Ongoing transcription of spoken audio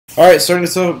Alright, starting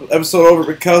this episode over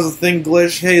because of Thing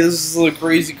Glitch. Hey, this is a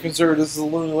crazy conservative, this is a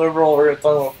loony liberal. We're going to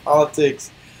talk about politics,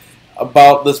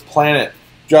 about this planet.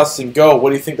 Justin, go. What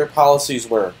do you think their policies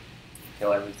were?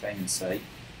 Kill everything in sight.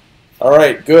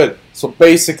 Alright, good. So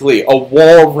basically, a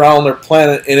wall around their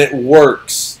planet, and it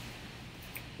works.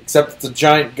 Except it's a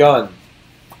giant gun.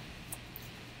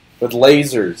 With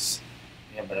lasers.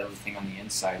 Yeah, but everything on the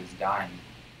inside is dying.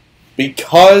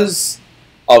 Because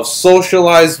of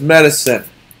socialized medicine.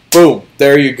 Boom,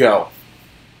 there you go.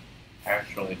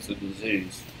 Actually, it's a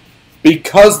disease.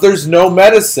 Because there's no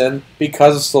medicine,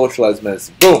 because of socialized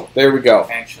medicine. Boom, there we go.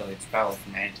 Actually, it's probably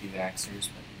from anti-vaxxers,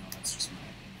 but that's just my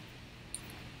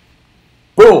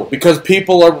opinion. Boom, because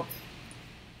people are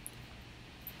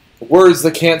words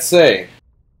they can't say.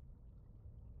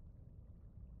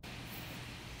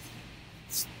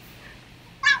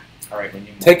 Alright, when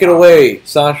you Take it away,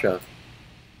 Sasha.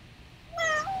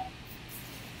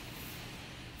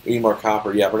 We need more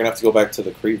copper. Yeah, we're going to have to go back to the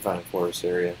Creepvine Forest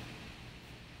area.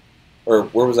 Or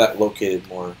where was that located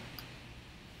more?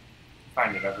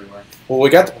 Find it everywhere. Well,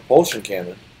 we got the propulsion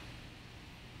cannon.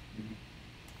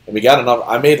 And we got enough.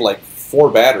 I made like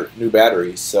 4 new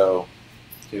batteries, so...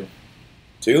 2.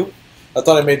 2? I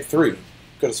thought I made 3.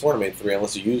 Could have sworn I made 3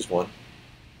 unless you used one.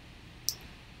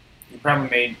 You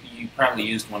probably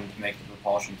used one to make the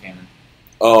propulsion cannon.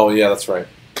 Oh, yeah, that's right.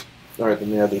 Alright, then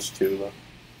yeah, there's 2 though.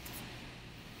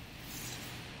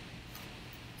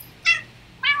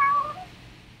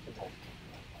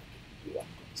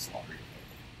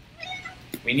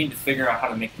 We need to figure out how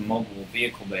to make the mobile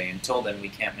vehicle bay. Until then, we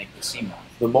can't make the Seamoth.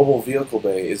 The mobile vehicle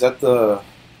bay, is that the...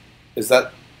 Is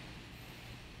that...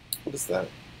 What is that?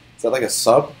 Is that like a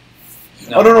sub?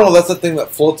 No. Oh, no, that's the thing that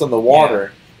floats on the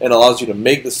water and allows you to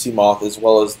make the Seamoth as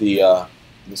well as the...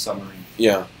 the submarine.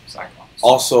 Yeah. Cyclops.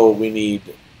 Also, we need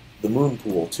the moon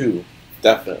pool, too.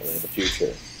 Definitely, in the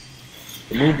future.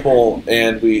 The moon pool,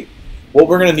 and we... What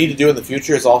we're going to need to do in the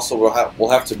future is also we'll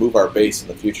have to move our base in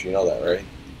the future. You know that, right?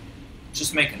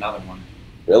 Just make another one.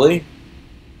 Really? You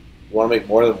want to make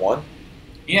more than one?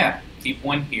 Yeah. Keep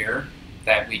one here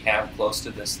that we have close to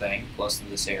this thing, close to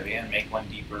this area, and make one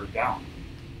deeper down.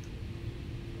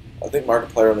 I think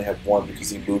Markiplier only had one because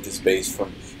he moved his base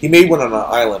from... He made one on an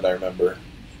island, I remember.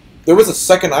 There was a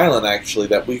second island, actually,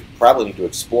 that we probably need to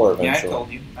explore eventually.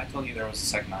 Yeah, I told you there was a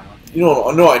second island. You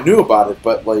know, no, I knew about it,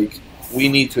 but, like, we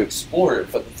need to explore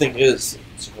it. But the thing is,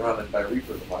 it's surrounded by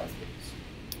Reaper Leviathans.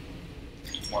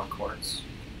 More quartz.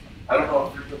 I don't know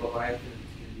if Reaper Leviathans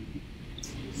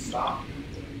can be stopped.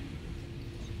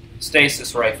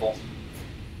 Stasis rifle.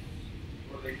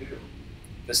 What do they do?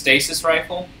 The stasis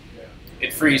rifle? Yeah.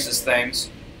 It freezes things.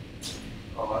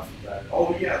 Oh, that's bad.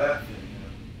 Oh, yeah, that thing.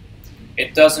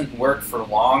 It doesn't work for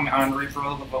long on Reaper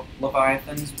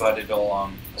Leviathans, but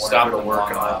it'll stop them long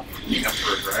enough. The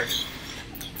Emperor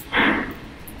Dragon.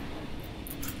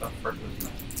 The frick was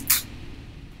that?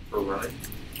 For running?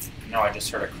 No, I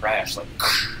just heard a crash, like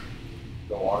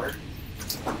The water?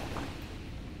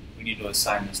 We need to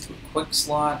assign this to a quick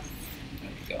slot. There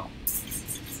we go.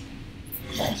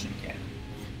 Propulsion cannon.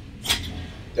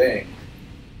 Dang.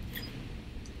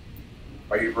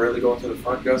 Are you really going to the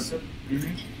front, Gustin?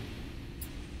 Mm-hmm.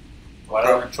 What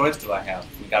other choice do I have?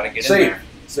 We gotta get Save. in there.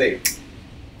 Save.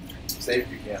 Save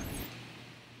if you can.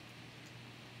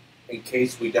 In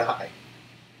case we die.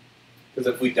 Because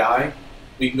if we die,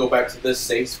 we can go back to this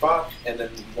safe spot, and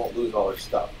then we won't lose all our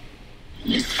stuff.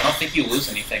 I don't think you lose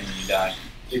anything when you die.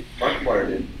 Markiplier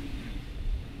did.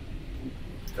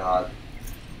 God.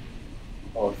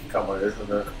 Oh, come on, isn't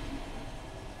it?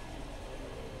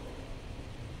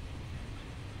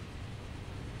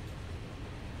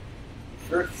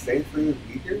 Sure it's safe for you to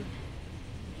be here?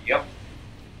 Yep.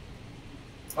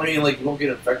 I mean, like, you won't get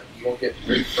infected, you won't get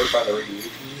hurt by the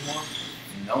radiation anymore?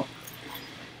 Nope.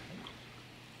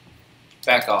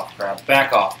 Back off, crab.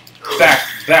 Back off.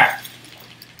 Back.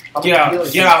 Get out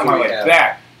of my way.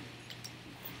 Back.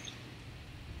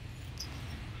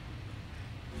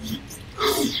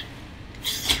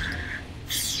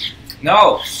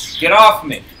 No! Get off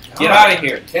me! Get out of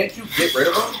here! Can't you get rid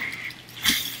of them?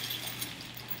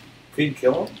 Can you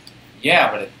kill them?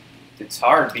 Yeah, but it's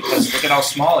hard because look at how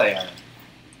small they are.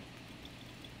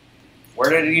 Where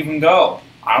did it even go?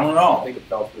 I don't I know. think it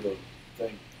fell through the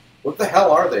thing. What the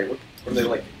hell are they? Are they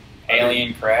like...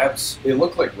 Alien crabs? They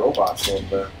look like robots a little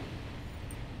bit.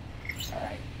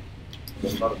 Alright.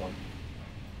 There's another one.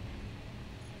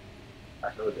 I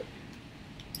heard it.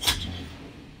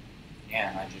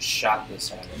 Yeah, and I just shot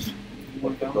this at it.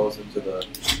 What if it goes into the...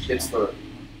 It's the...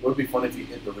 It would be fun if you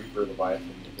hit the Reaper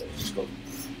Leviathan with it. Just go...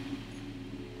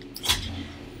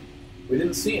 We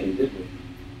didn't see any, did we?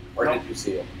 Or Nope. did you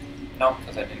see it? No,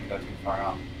 because I didn't go too far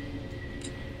out.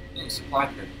 Ooh, supply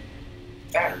crate.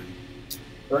 Battery.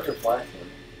 Burn your flashlight.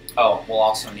 Oh, we'll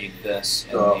also need this.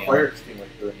 In the fire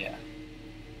extinguisher. Yeah.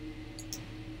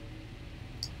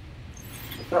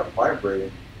 It's not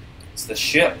vibrating. It's the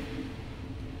ship.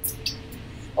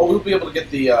 Oh, we'll be able to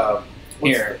get the.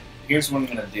 Here's what I'm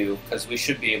gonna do, because we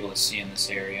should be able to see in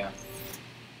this area.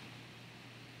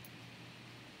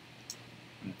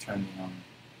 I'm gonna turn the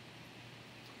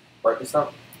Brightness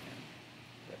up.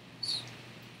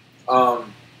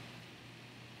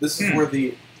 This is where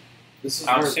the. This is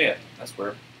I don't where see it. That's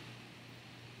weird.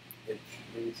 it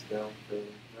moves down further.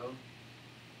 No.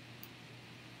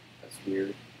 That's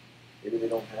weird. Maybe they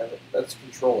don't have it. That's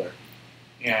controller.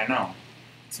 Yeah, I know.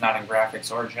 It's not in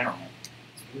graphics or general.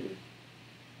 It's weird.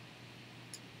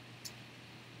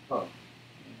 Huh.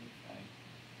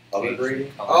 Color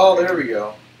grading? Oh, there we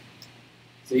go.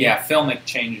 So yeah, Filmic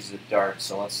changes it dark,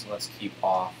 so let's keep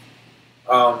off.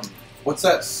 What's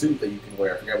that suit that you can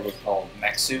wear? I forgot what it's called.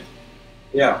 Mech suit?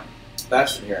 Yeah.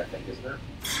 That's in here, I think, isn't it?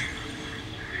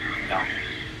 No.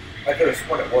 I could have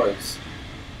sworn it was.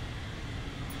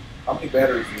 How many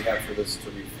batteries do you have for this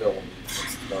to refill when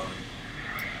it's done?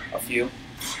 A few.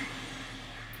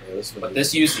 Yeah, but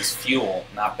this uses fuel,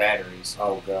 not batteries.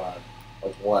 Oh god.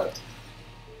 Like what?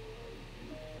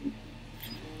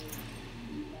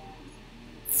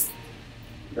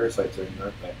 Parasites are in,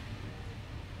 aren't they?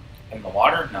 In the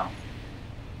water? No.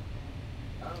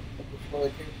 I don't think that's where they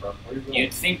came from. Where are you going?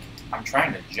 You'd think I'm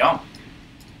trying to jump.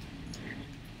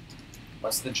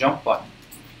 What's the jump button?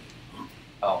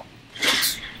 Oh.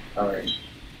 Alright.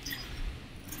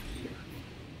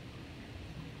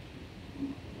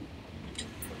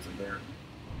 What's in there?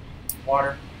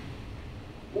 Water.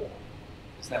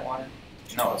 Is that water?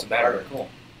 No, it's a battery. Cool.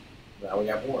 Now we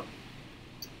have more.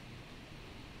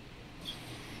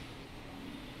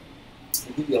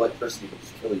 I think the electricity would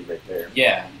just kill you right there.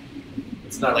 Yeah.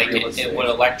 It's not like realistic. it would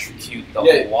electrocute the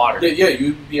whole water. Yeah, you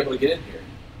wouldn't be able to get in here.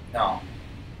 No.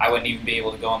 I wouldn't even be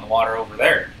able to go in the water over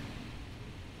there.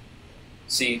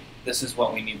 See, this is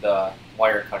what we need the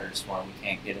wire cutters for. We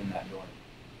can't get in that door.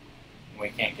 We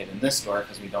can't get in this door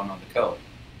because we don't know the code.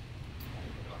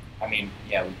 I mean,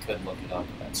 yeah, we could look it up,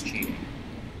 but that's cheating.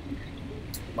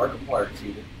 Markiplier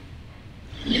cheated.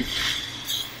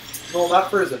 Well, not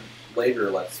for his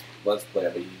later Let's Play,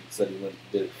 but he said he went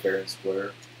and did it fair and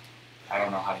square. I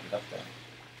don't know how to get up there.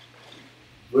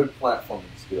 Good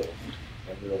platforming skills.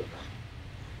 I really know.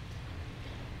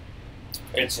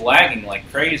 It's lagging like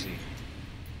crazy.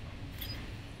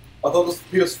 I thought this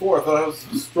was the PS4. I thought it was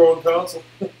a strong console.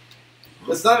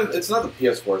 It's not the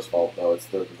PS4's fault though. It's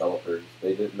the developers.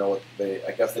 They didn't know what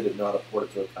I guess they didn't know how to port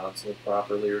it to a console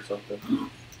properly or something.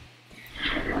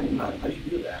 How do you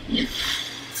do that?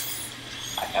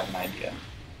 I have an idea.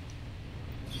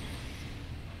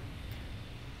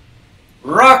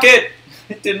 Rocket!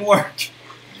 It didn't work.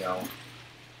 No.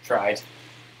 Tried.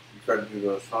 You tried to do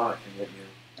the Sonic and didn't you?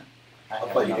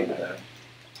 I thought you hated that.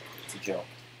 It's a joke.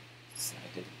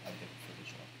 I did it for the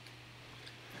joke.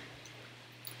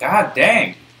 God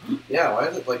dang! Yeah, why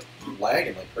is it like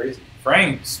lagging like crazy?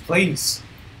 Frames, please.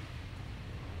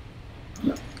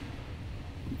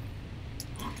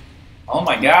 Oh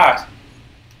my god.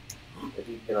 If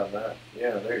you can get on that.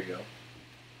 Yeah, there you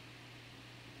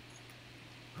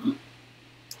go.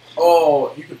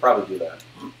 Oh, you could probably do that.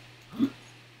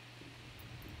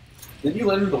 Didn't you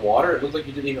land in the water? It looked like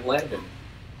you didn't even land in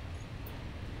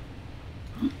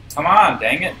it. Come on,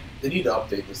 dang it. They need to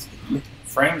update this.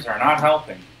 Frames are not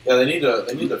helping. Yeah, they need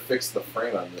to fix the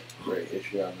frame on the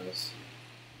issue on this.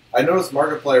 I noticed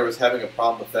Markiplier was having a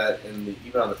problem with that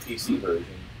even on the PC version.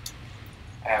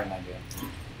 I have an idea.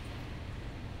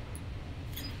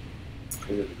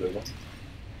 Is it a good one?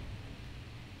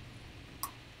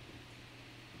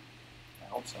 I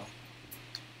hope so.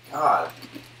 God.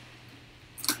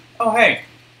 Oh hey,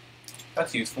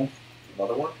 that's useful.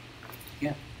 Another one?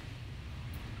 Yeah.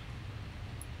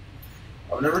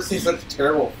 I've never seen such a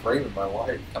terrible frame in my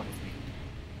life. Come with me.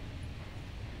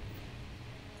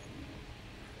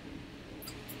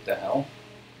 The hell?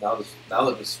 Now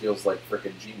that this feels like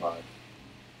frickin' Gmod.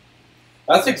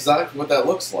 That's exactly what that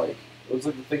looks like. It looks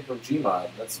like the thing from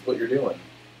Gmod. That's what you're doing.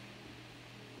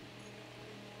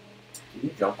 Can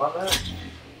you jump on that?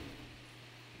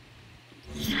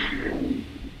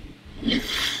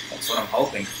 That's what I'm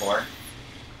hoping for.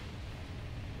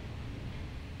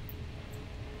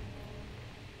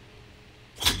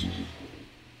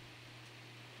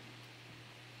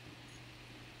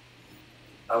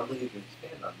 I don't think you can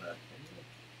stand on that.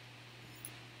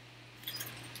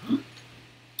 Can you?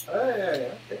 Oh,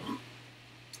 yeah, okay.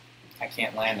 I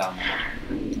can't land on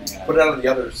that. Yeah. Put it on the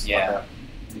others. Yeah.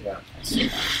 Yeah. I see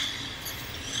that.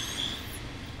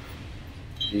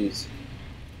 Jeez.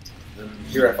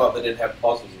 Here I thought they didn't have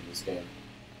puzzles in this game.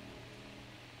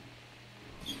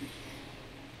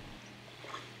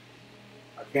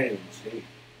 I can't even see.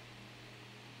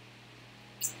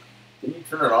 Didn't you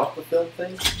turn it off, the film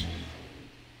thing?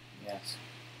 Yes.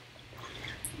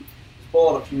 Just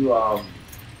pull out a few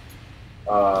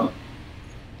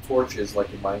torches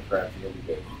like in Minecraft and you'll be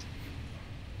good.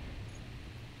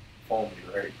 Foam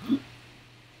you, right? You're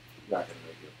not gonna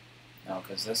make it. No,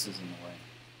 because this is in the way.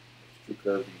 It's too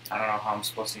curvy. I don't know how I'm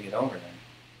supposed to get over there.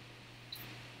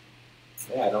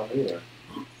 Yeah, I don't either.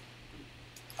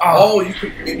 Oh, you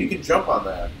can jump on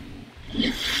that.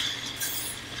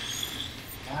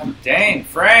 God dang,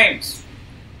 frames!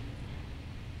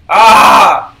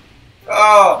 Ah!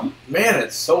 Oh! Man,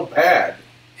 it's so bad.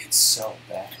 It's so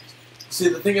bad. See,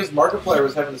 the thing is, Markiplier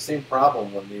was having the same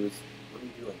problem when he was... What are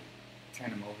you doing? I'm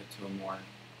trying to move it to a more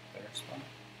better spot.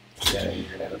 Yeah, you're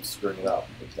going to end up screwing it up.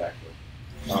 Exactly.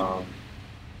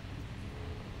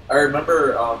 I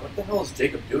remember... what the hell is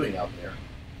Jacob doing out there? I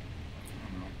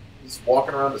don't know. He's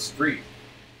walking around the street.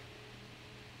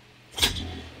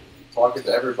 Talking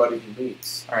to everybody he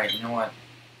meets. Alright, you know what?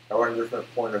 I want a different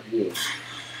point of view.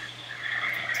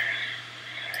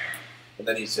 And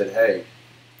then he said, hey,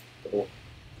 what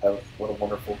a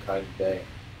wonderful, kind day.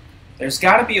 There's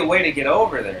got to be a way to get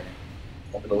over there.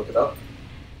 Want me to look it up?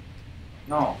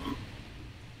 No.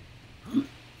 I'm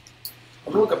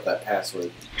going to look up that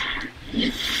password.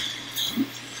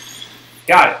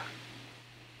 Got it.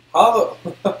 How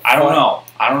the... I don't know.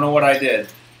 I don't know what I did.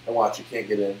 And watch, you can't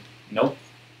get in. Nope.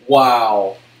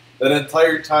 Wow. That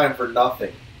entire time for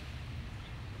nothing.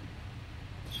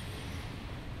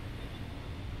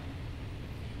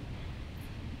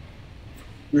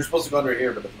 You were supposed to go under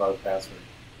here, but it's not a password.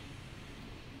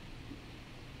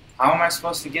 How am I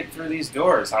supposed to get through these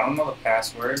doors? I don't know the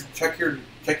password. Check your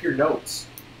notes.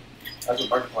 That's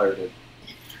what Markiplier did.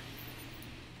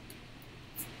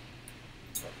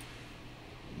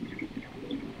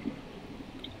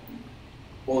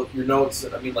 Well, your notes,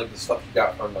 I mean, like the stuff you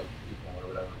got from like people or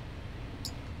whatever.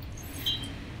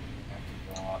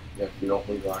 Yeah, if you don't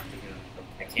leave locked again.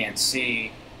 I can't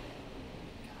see.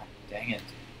 God dang it.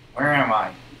 Where am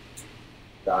I?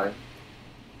 Dying.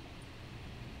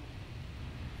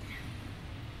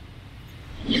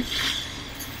 Did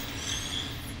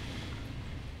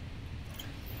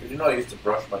you know I used to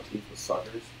brush my teeth with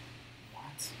suckers?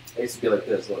 What? I used to be like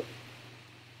this, look.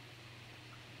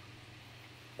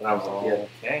 When I was a kid.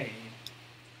 Okay.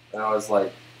 And I was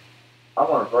like, I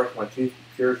want to brush my teeth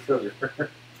with pure sugar.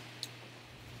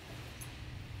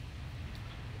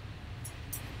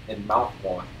 And mouthwash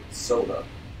with soda.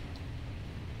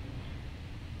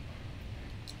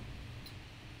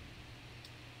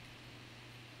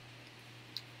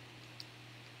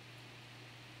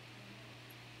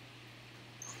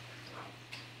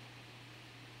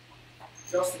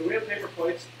 Justin, do we have paper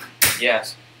plates?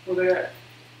 Yes. Where they at?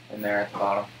 In there at the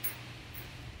bottom.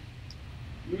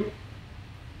 Hmm?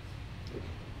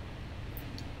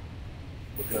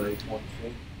 What kind of one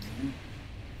thing?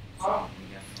 Huh?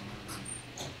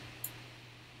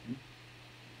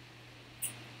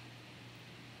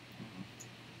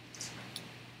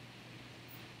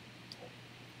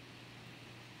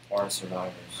 Or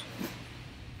survivors.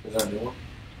 Is that a new one?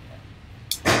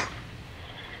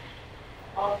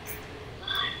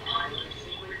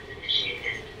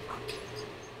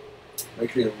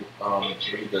 Make sure you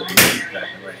read the news pack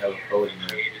and write how to code in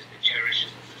there.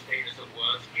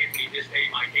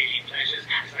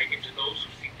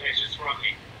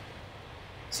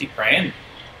 Is he praying?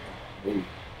 Ooh.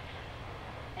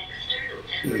 External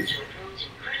temperature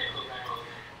approaching critical levels.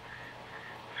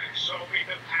 So be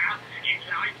the path in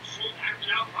life, truth, and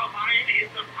love of mine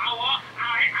is the power.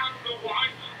 I am the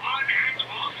one on and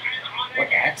off and on What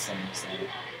again. accent is that?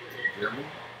 German?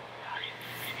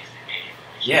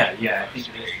 Yeah, I think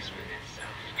it is.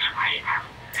 I am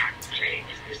that plain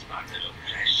as this bundle of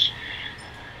flesh.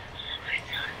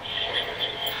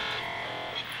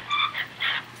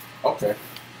 Okay.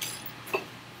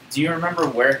 Do you remember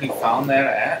where he found that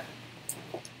at?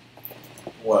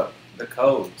 What? The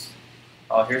codes.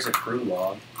 Oh, here's a crew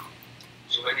log.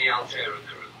 So when the Altera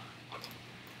crew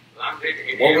landed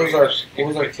in What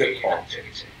was our trip called?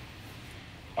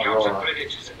 Aurora.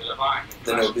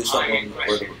 Then it would be something in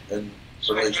relation to the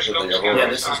Aurora. Yeah,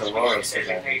 this is Aurora.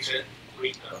 Okay. Okay.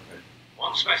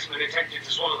 One specimen attempted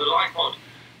to swallow the life pod,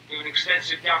 doing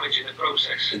extensive damage in the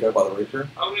process. You know about the Reaper?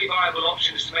 Only viable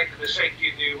option is to make for the safety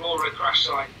of the Aurora crash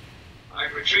site.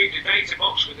 I've retrieved a data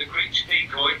box with the creature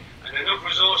decoy and enough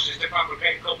resources to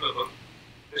fabricate a couple of them.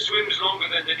 The swim's longer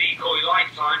than the decoy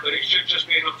lifetime, but it should just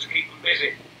be enough to keep them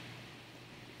busy.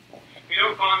 If you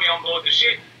don't find me on board the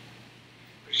ship,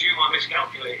 presume I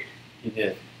miscalculated. He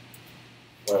did.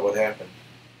 What happened?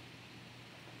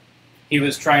 He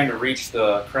was trying to reach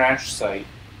the crash site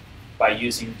by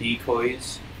using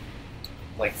decoys,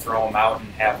 like throw them out and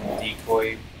have them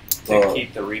decoy to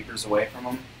keep the Reapers away from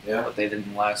him. Yeah. But they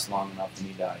didn't last long enough and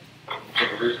he died.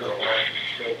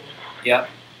 Yep.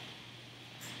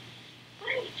 What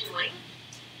are you doing?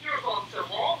 You're going so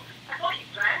long. I thought you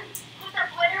planned. Put that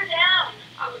flare down.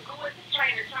 I would go with it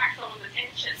trying to attract someone's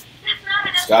attention. That's not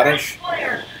enough Scottish?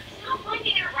 flare. Stop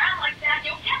pointing it around like that.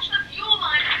 You'll catch the fuel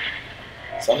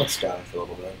line. Someone's Scottish.